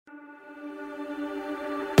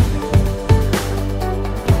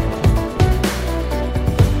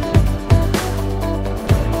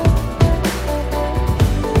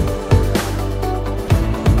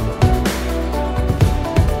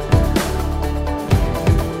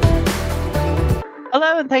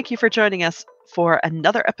and thank you for joining us for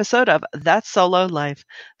another episode of That Solo Life,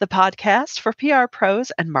 the podcast for PR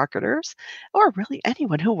pros and marketers, or really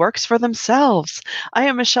anyone who works for themselves. I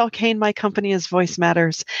am Michelle Kane. My company is Voice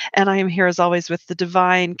Matters, and I am here as always with the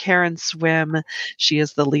divine Karen Swim. She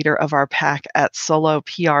is the leader of our pack at Solo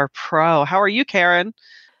PR Pro. How are you, Karen?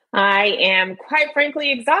 I am quite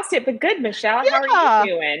frankly exhausted, but good, Michelle. How are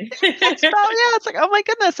you doing? It's like, oh my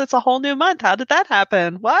goodness, it's a whole new month. How did that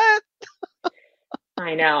happen? What?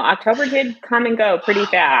 I know. October did come and go pretty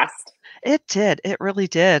fast. It did. It really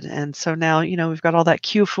did. And so now, we've got all that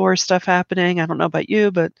Q4 stuff happening. I don't know about you,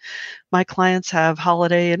 but my clients have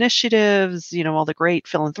holiday initiatives, all the great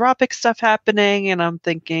philanthropic stuff happening. And I'm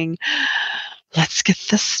thinking, let's get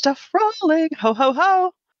this stuff rolling. Ho, ho,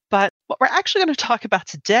 ho. But what we're actually going to talk about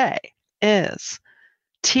today is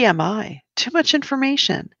TMI, too much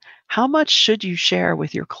information. How much should you share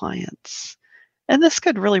with your clients? And this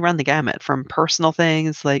could really run the gamut from personal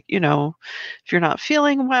things like, if you're not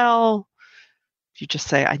feeling well, you just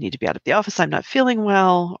say, I need to be out of the office, I'm not feeling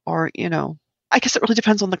well, or, I guess it really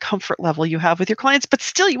depends on the comfort level you have with your clients, but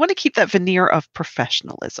still you want to keep that veneer of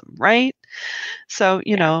professionalism, right? So,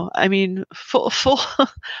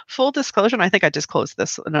 full disclosure, and I think I disclosed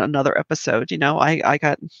this in another episode, I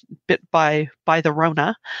got bit by the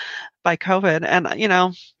Rona, by COVID,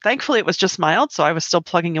 and, thankfully it was just mild, so I was still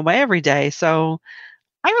plugging away every day. So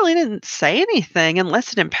I really didn't say anything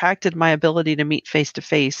unless it impacted my ability to meet face to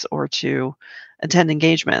face or to attend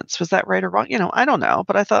engagements. Was that right or wrong? I don't know,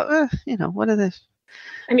 but I thought, what are they?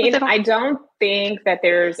 I don't think that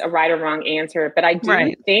there's a right or wrong answer, but I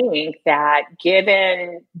do think that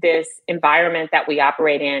given this environment that we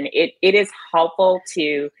operate in, it is helpful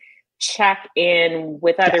to check in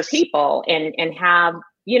with other people and have,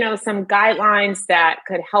 some guidelines that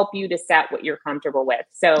could help you to set what you're comfortable with.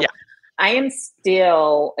 So I am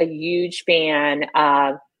still a huge fan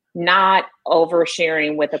of not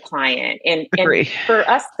oversharing with a client. And for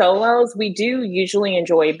us solos, we do usually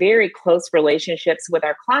enjoy very close relationships with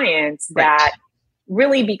our clients that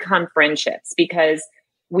really become friendships because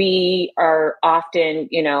we are often,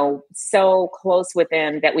 so close with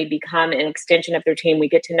them that we become an extension of their team. We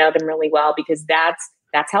get to know them really well because that's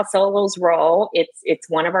how solos roll. It's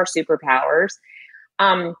one of our superpowers.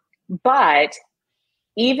 But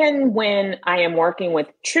even when I am working with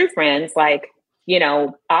true friends, like,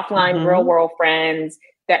 offline real world friends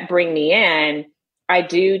that bring me in, I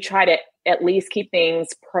do try to at least keep things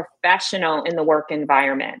professional in the work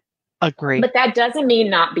environment. Agree. But that doesn't mean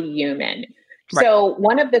not be human. Right. So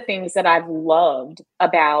one of the things that I've loved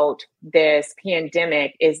about this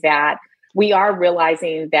pandemic is that we are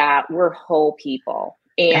realizing that we're whole people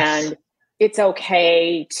and it's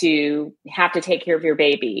okay to have to take care of your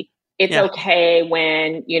baby. It's okay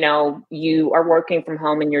when, you are working from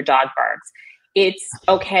home and your dog barks. It's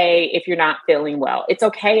okay if you're not feeling well. It's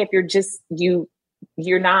okay if you're just,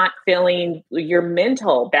 you're not feeling your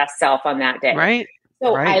mental best self on that day. Right.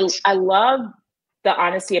 So I love the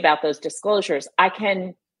honesty about those disclosures. I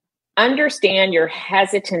can understand your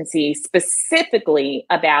hesitancy specifically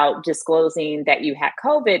about disclosing that you had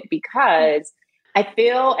COVID because I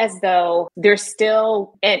feel as though there's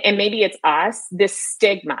still, and maybe it's us, this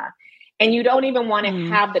stigma. And you don't even want to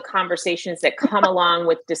have the conversations that come along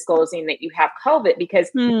with disclosing that you have COVID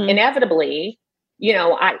because inevitably,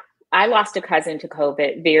 I lost a cousin to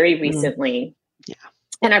COVID very recently. Yeah.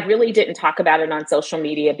 And I really didn't talk about it on social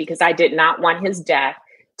media because I did not want his death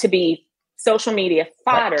to be social media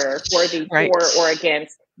fodder for the for or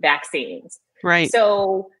against vaccines. Right.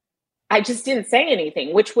 So I just didn't say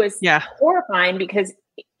anything, which was horrifying because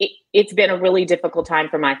it's been a really difficult time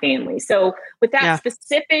for my family. So with that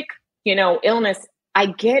specific illness, I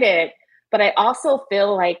get it, but I also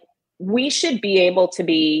feel like we should be able to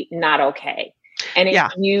be not okay. And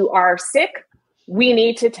if you are sick, we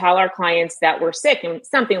need to tell our clients that we're sick. And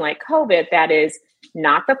something like COVID, that is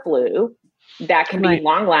not the flu, that can be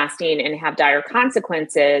long lasting and have dire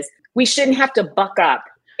consequences. We shouldn't have to buck up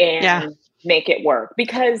and make it work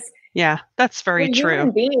because that's very true. We're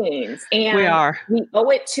human beings and we owe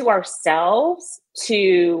it to ourselves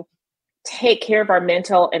to take care of our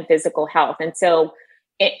mental and physical health. And so,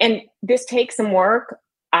 and this takes some work.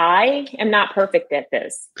 I am not perfect at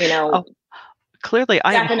this, clearly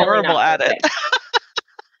I am horrible at it.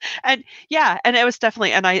 And it was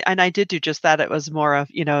definitely, and I did do just that. It was more of,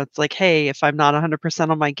 it's like, hey, if I'm not 100%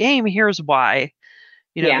 on my game, here's why,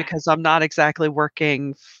 because I'm not exactly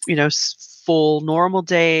working, full normal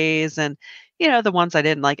days. And, the ones I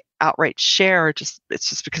didn't like outright share, it's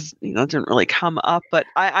just because, it didn't really come up, but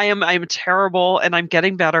I'm terrible and I'm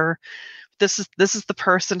getting better this is the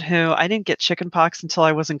person who I didn't get chickenpox until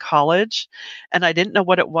I was in college, and I didn't know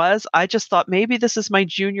what it was. I just thought maybe this is my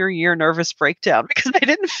junior year nervous breakdown because I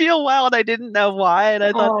didn't feel well and I didn't know why. And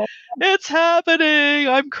I thought, Oh, it's happening.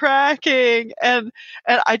 I'm cracking. And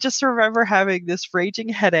I just remember having this raging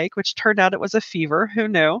headache, which turned out it was a fever. Who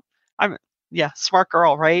knew? I'm yeah, smart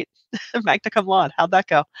girl, right? Magna cum laude. How'd that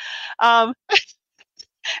go? Um,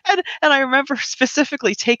 and I remember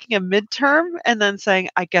specifically taking a midterm and then saying,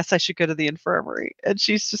 "I guess I should go to the infirmary." And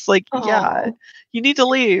she's just like, "Yeah, oh, you need to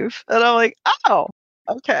leave." And I'm like, "Oh,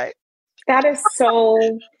 okay." that is so,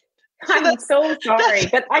 So I'm so sorry,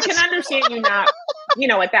 that's but I can that's understand you not,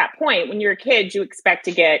 at that point when you're a kid, you expect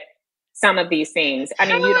to get some of these things. I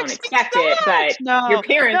mean, you don't Alex, it's expect it, not. but your No,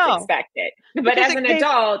 parents no, expect it. But because as it an came.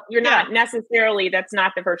 adult, you're Yeah, not necessarily, that's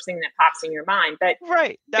not the first thing that pops in your mind.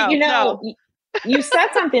 right. But No, no. you said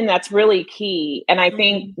something that's really key, and I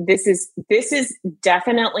think Mhm. this is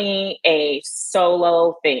definitely a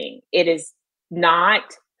solo thing. It is not.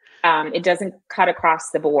 It doesn't cut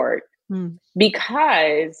across the board Mm.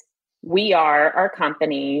 because we are our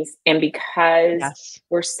companies, and because Yes.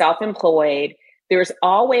 we're self-employed. There's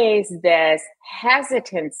always this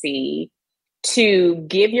hesitancy to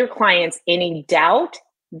give your clients any doubt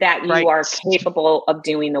that you Right. are capable of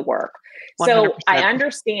doing the work. So I 100%.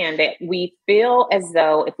 understand that we feel as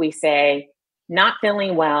though if we say not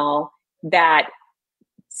feeling well, that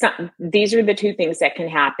these are the two things that can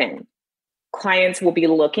happen. Clients will be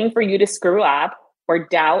looking for you to screw up or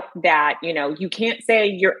doubt that, you can't say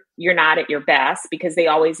you're not at your best because they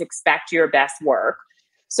always expect your best work.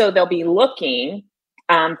 So they'll be looking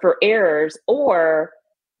for errors, or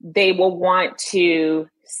they will want to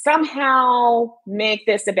somehow make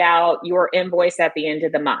this about your invoice at the end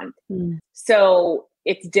of the month. Mm. So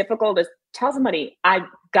it's difficult to tell somebody, I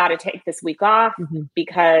got to take this week off Mhm.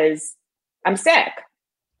 because I'm sick.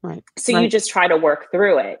 Right. So you Right. just try to work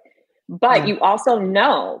through it. But Yeah. you also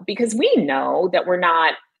know, because we know that we're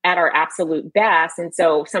not at our absolute best. And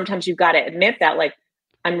so sometimes you've got to admit that, like,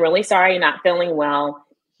 I'm really sorry, not feeling well.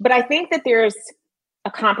 But I think that there's a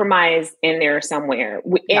compromise in there somewhere.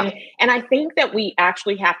 Yeah. And I think that we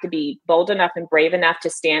actually have to be bold enough and brave enough to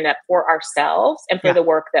stand up for ourselves and for Yeah. the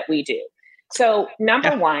work that we do. So, number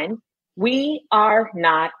Yeah. one, we are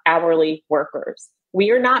not hourly workers. We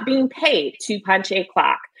are not being paid to punch a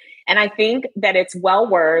clock. And I think that it's well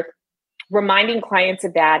worth reminding clients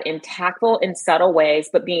of that in tactful and subtle ways,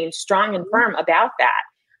 but being strong and firm about that.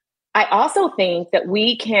 I also think that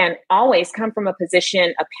we can always come from a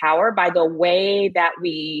position of power by the way that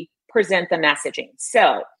we present the messaging.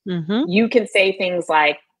 So Mhm. you can say things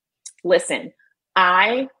like, listen,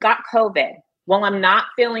 I got COVID. Well, I'm not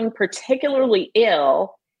feeling particularly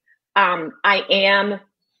ill. I am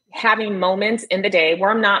having moments in the day where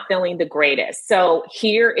I'm not feeling the greatest. So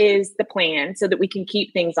here is the plan so that we can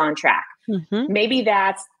keep things on track. Mhm. Maybe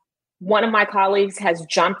that's one of my colleagues has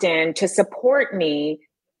jumped in to support me,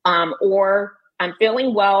 or I'm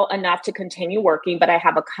feeling well enough to continue working, but I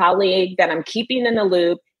have a colleague that I'm keeping in the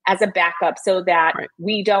loop as a backup so that Right.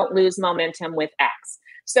 we don't lose momentum with X.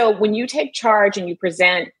 So when you take charge and you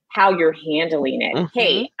present how you're handling it, Mhm.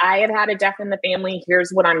 hey, I have had a death in the family.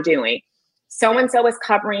 Here's what I'm doing. So and so is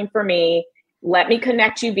covering for me. Let me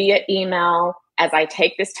connect you via email as I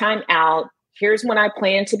take this time out. Here's when I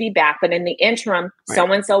plan to be back. But in the interim, Right.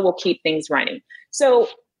 so and so will keep things running. So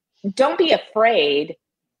don't be afraid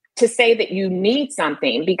to say that you need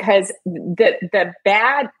something, because the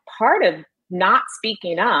bad part of not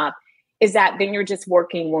speaking up is that then you're just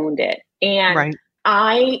working wounded. And Right.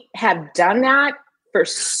 I have done that for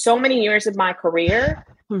so many years of my career.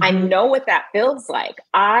 I Mhm. know what that feels like.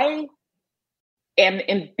 I am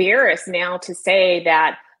embarrassed now to say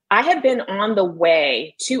that I have been on the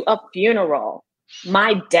way to a funeral,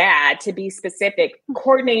 my dad, to be specific,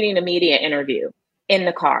 coordinating a media interview in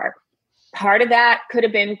the car. Part of that could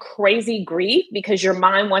have been crazy grief because your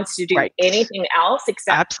mind wants to do Right. anything else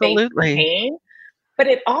except face the Absolutely. pain. But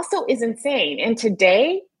it also is insane. And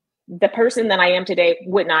today, the person that I am today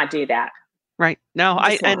would not do that. Right. No,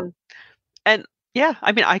 I Just won't. and yeah,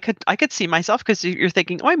 I mean, I could see myself because you're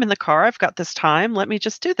thinking, "Oh, I'm in the car. I've got this time. Let me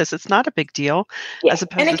just do this. It's not a big deal," Yeah. as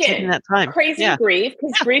And opposed to taking again, that time. crazy Yeah. grief,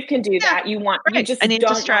 because Yeah. grief can do Yeah. that. You Right. I just need don't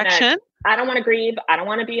want to, distraction. I don't want to grieve. I don't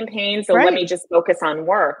want to be in pain. So let Right. me just focus on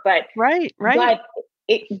work. Right. Right. But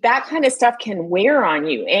that kind of stuff can wear on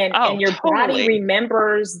you, Oh, and your body totally.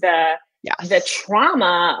 remembers the Yes.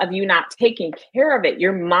 trauma of you not taking care of it.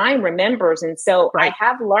 Your mind remembers. And so I Right.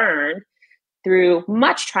 have learned through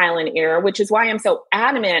much trial and error, which is why I'm so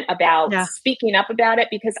adamant about Yeah. speaking up about it,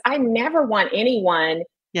 because I never want anyone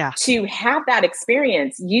Yeah. to have that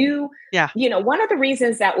experience. Yeah. One of the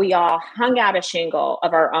reasons that we all hung out a shingle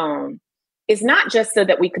of our own is not just so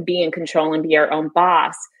that we could be in control and be our own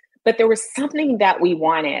boss, but there was something that we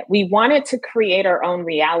wanted. We wanted to create our own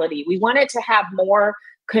reality. We wanted to have more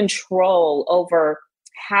control over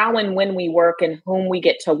how and when we work and whom we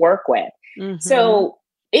get to work with. So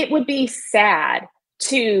it would be sad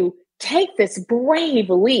to take this brave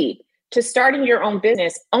leap to starting your own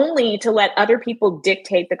business only to let other people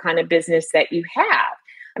dictate the kind of business that you have.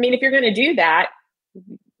 I mean, if you're going to do that,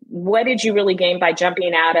 what did you really gain by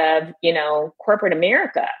jumping out of, corporate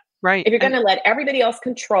America? Right. If you're going to let everybody else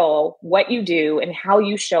control what you do and how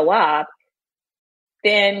you show up,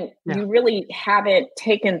 then you really haven't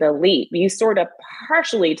taken the leap. You sort of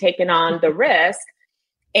partially taken on the risk,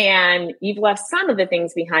 and you've left some of the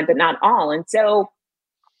things behind, but not all. And so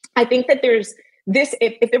I think that there's this,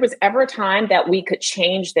 if there was ever a time that we could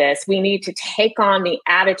change this, we need to take on the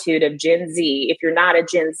attitude of Gen Z. If you're not a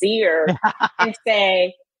Gen Zer, and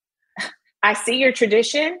say, I see your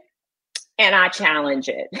tradition and I challenge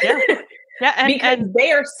it. Yeah. Because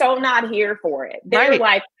they are so not here for it. They're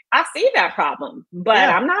like, I see that problem, but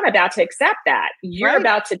I'm not about to accept that. You're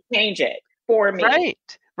about to change it for me.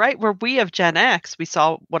 Right. Where we of Gen X, we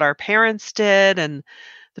saw what our parents did and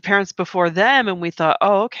the parents before them, and we thought,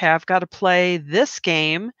 oh, okay, I've got to play this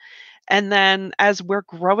game. And then as we're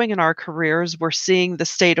growing in our careers, we're seeing the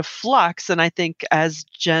state of flux. And I think as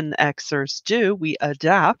Gen Xers do, we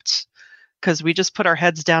adapt because we just put our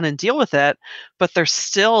heads down and deal with it. But there's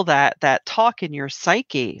still that talk in your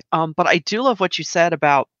psyche. But I do love what you said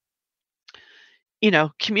about,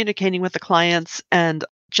 communicating with the clients and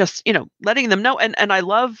just, letting them know. And I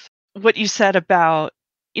love what you said about,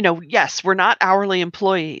 yes, we're not hourly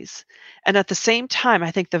employees. And at the same time,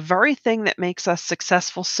 I think the very thing that makes us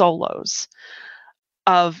successful solos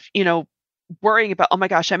of, worrying about, oh my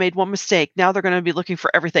gosh, I made one mistake. Now they're going to be looking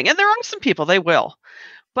for everything. And there are some people, they will.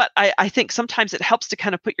 But I think sometimes it helps to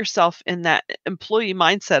kind of put yourself in that employee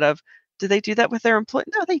mindset of, do they do that with their employee?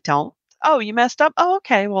 No, they don't. Oh, you messed up? Oh,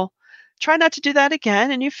 okay. Well, try not to do that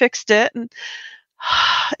again. And you fixed it. And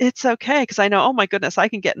it's okay. Because I know, oh my goodness, I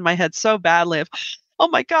can get in my head so badly of, oh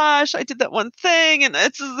my gosh, I did that one thing and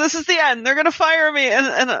this is the end. They're going to fire me.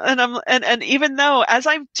 And even though as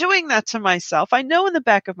I'm doing that to myself, I know in the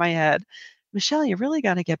back of my head, Michelle, you really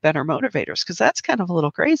got to get better motivators because that's kind of a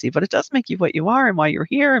little crazy, but it does make you what you are and why you're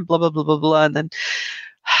here and blah, blah, blah, blah, blah. And then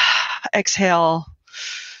exhale,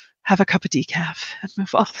 have a cup of decaf and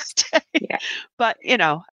move on this day. Yeah. But,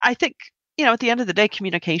 I think, at the end of the day,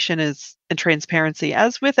 communication and transparency,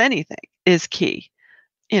 as with anything, is key.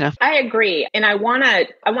 I agree. And I want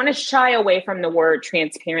to shy away from the word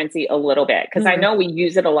transparency a little bit because I know we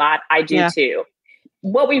use it a lot. I do too.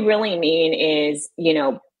 What we really mean is,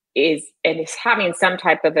 is having some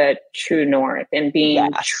type of a true north and being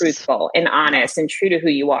truthful and honest and true to who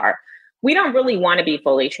you are. We don't really want to be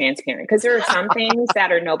fully transparent because there are some things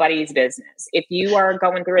that are nobody's business. If you are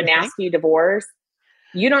going through a nasty divorce,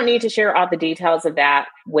 you don't need to share all the details of that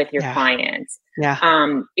with your clients.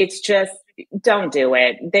 It's just, don't do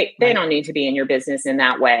it. They don't need to be in your business in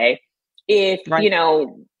that way. If,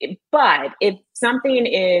 but if something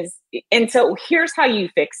is, and so here's how you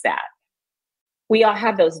fix that. We all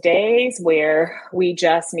have those days where we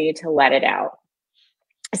just need to let it out.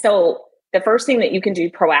 So the first thing that you can do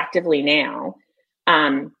proactively now,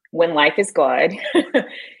 when life is good,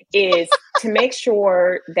 is to make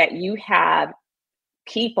sure that you have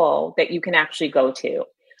people that you can actually go to.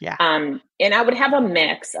 And I would have a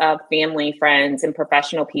mix of family, friends, and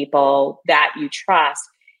professional people that you trust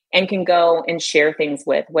and can go and share things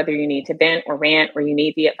with, whether you need to vent or rant or you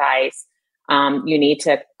need the advice. You need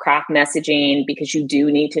to craft messaging because you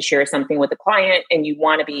do need to share something with a client and you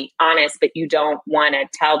want to be honest, but you don't want to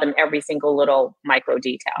tell them every single little micro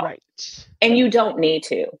detail. Right. And you don't need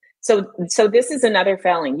to. So this is another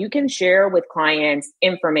failing. You can share with clients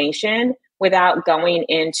information without going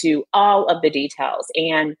into all of the details.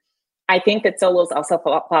 And I think that solos also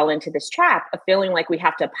fall into this trap of feeling like we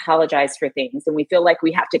have to apologize for things and we feel like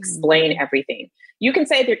we have to explain everything. You can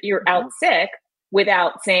say that you're out sick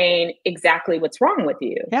without saying exactly what's wrong with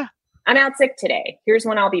you. Yeah. I'm out sick today. Here's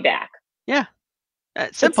when I'll be back. Yeah.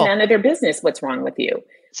 Simple. It's none of their business what's wrong with you.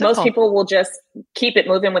 Simple. Most people will just keep it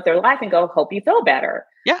moving with their life and go, hope you feel better.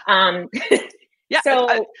 Yeah. Yeah.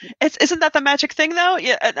 So isn't that the magic thing though?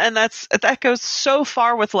 Yeah. And that goes so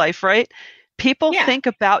far with life, right? People think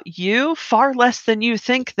about you far less than you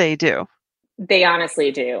think they do. They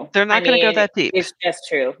honestly do. They're not going to go that deep. It's just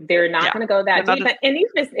true. They're not going to go that deep. And even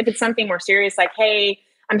if it's something more serious, like, hey,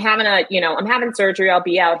 I'm having surgery. I'll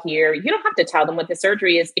be out here. You don't have to tell them what the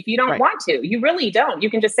surgery is if you don't want to. You really don't. You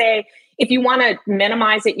can just say, if you want to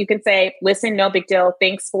minimize it, you can say, listen, no big deal.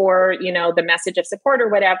 Thanks for, the message of support or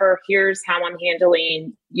whatever. Here's how I'm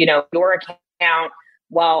handling, your account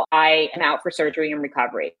while I am out for surgery and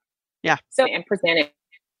recovery. Yeah. So, and present it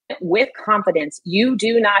with confidence. You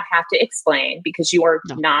do not have to explain, because you are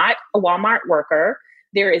not a Walmart worker.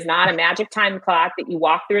 There is not a magic time clock that you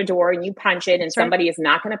walk through a door and you punch it and somebody is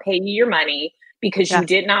not going to pay you your money because you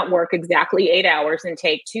did not work exactly 8 hours and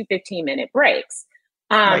take 2 15-minute breaks.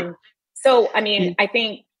 So, I mean, I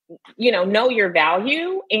think, know your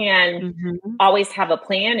value and always have a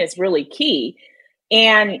plan is really key.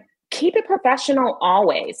 And keep it professional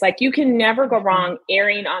always. Like, you can never go wrong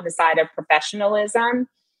erring on the side of professionalism.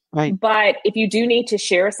 Right. But if you do need to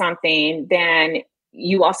share something, then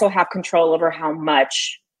you also have control over how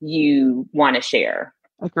much you want to share.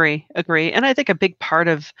 Agree. And I think a big part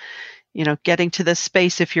of, getting to this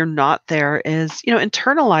space, if you're not there, is,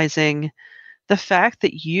 internalizing the fact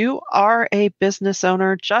that you are a business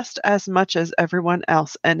owner just as much as everyone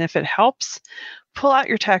else. And if it helps, pull out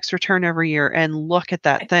your tax return every year and look at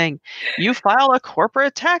that thing. You file a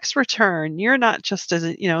corporate tax return. You're not just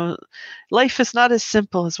as, life is not as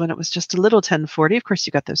simple as when it was just a little 1040. Of course,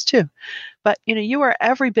 you got those too. But, you are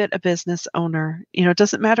every bit a business owner. It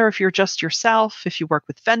doesn't matter if you're just yourself, if you work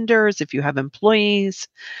with vendors, if you have employees.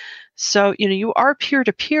 So, you are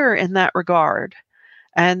peer-to-peer in that regard.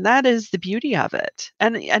 And that is the beauty of it.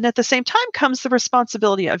 And at the same time comes the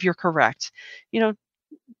responsibility of you're correct.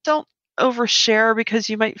 Don't overshare because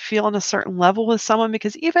you might feel on a certain level with someone,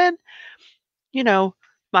 because even,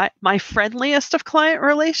 my friendliest of client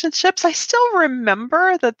relationships, I still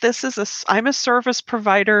remember that I'm a service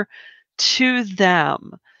provider to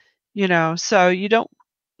them, so you don't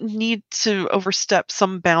need to overstep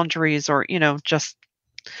some boundaries or, just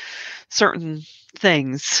certain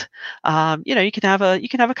things. You can have a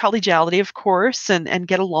collegiality, of course, and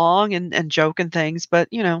get along and joke and things, but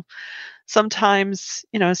sometimes,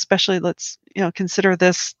 especially let's, consider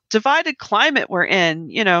this divided climate we're in,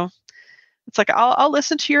 it's like, I'll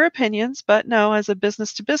listen to your opinions, but no, as a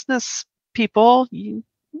business to business people,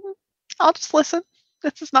 I'll just listen.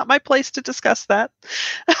 This is not my place to discuss that.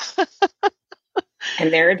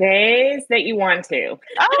 And there are days that you want to.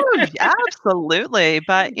 Oh, absolutely.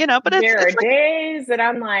 But, there are days that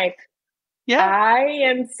I'm like, I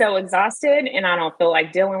am so exhausted and I don't feel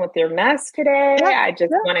like dealing with your mess today. I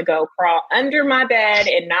just want to go crawl under my bed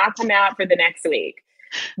and not come out for the next week.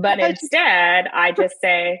 But instead, I just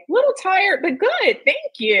say, a little tired, but good.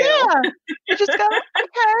 Thank you. Yeah. You just go,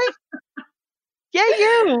 okay. Yeah,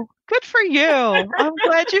 you. Good for you. I'm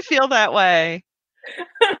glad you feel that way.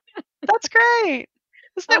 That's great.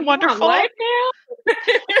 Isn't it wonderful? Life now?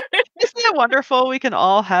 Isn't it wonderful? We can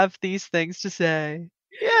all have these things to say.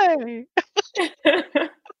 Yay.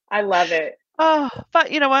 I love it. Oh,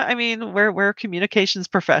 but you know what? I mean, we're communications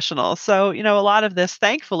professionals. So, a lot of this,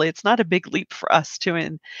 thankfully, it's not a big leap for us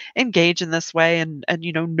to engage in this way and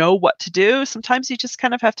know what to do. Sometimes you just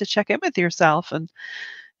kind of have to check in with yourself and,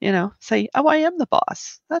 say, oh, I am the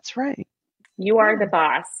boss. That's right. You are the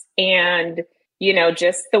boss. And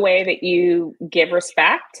just the way that you give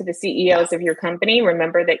respect to the CEOs of your company,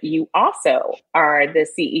 remember that you also are the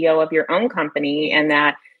CEO of your own company and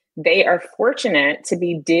that they are fortunate to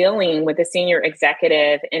be dealing with a senior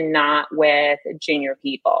executive and not with junior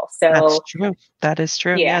people. So that's true. That is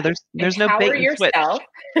true. Yeah, there's no bait and yourself.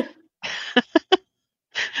 Switch.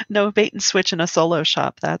 No bait and switch in a solo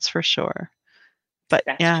shop, that's for sure. But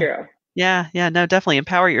that's true. Yeah, no, definitely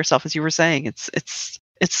empower yourself, as you were saying.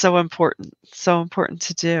 It's so important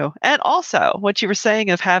to do. And also what you were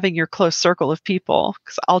saying of having your close circle of people,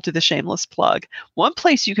 because I'll do the shameless plug. One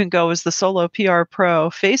place you can go is the Solo PR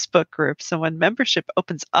Pro Facebook group. So when membership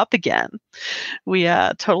opens up again, we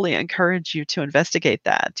totally encourage you to investigate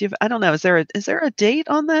that. I don't know, is there a date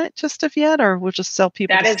on that just of yet, or we'll just tell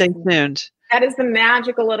people to stay tuned? That is the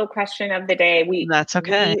magical little question of the day. That's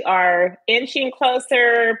okay. We are inching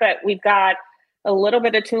closer, but we've got a little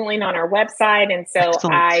bit of tooling on our website. And so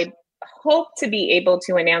excellent. I hope to be able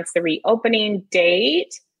to announce the reopening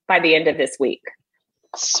date by the end of this week.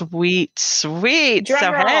 Sweet. Drum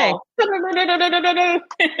so roll. Hey.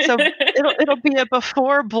 So it'll be a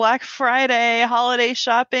before Black Friday holiday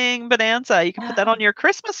shopping bonanza. You can put that on your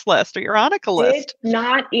Christmas list or your Hanukkah list. Did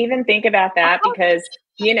not even think about that because,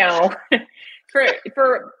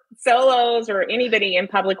 for solos or anybody in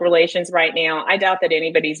public relations right now, I doubt that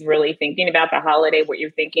anybody's really thinking about the holiday. What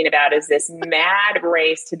you're thinking about is this mad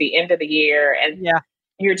race to the end of the year. And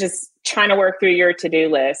you're just trying to work through your to-do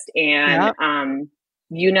list. And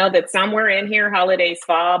you know that somewhere in here holidays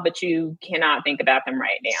fall, but you cannot think about them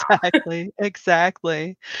right now. Exactly,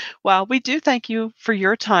 exactly. Well, we do thank you for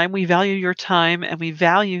your time. We value your time and we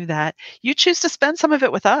value that you choose to spend some of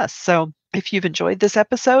it with us. So if you've enjoyed this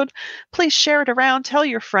episode, please share it around, tell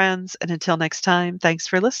your friends, and until next time, thanks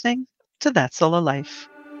for listening to That Solo Life.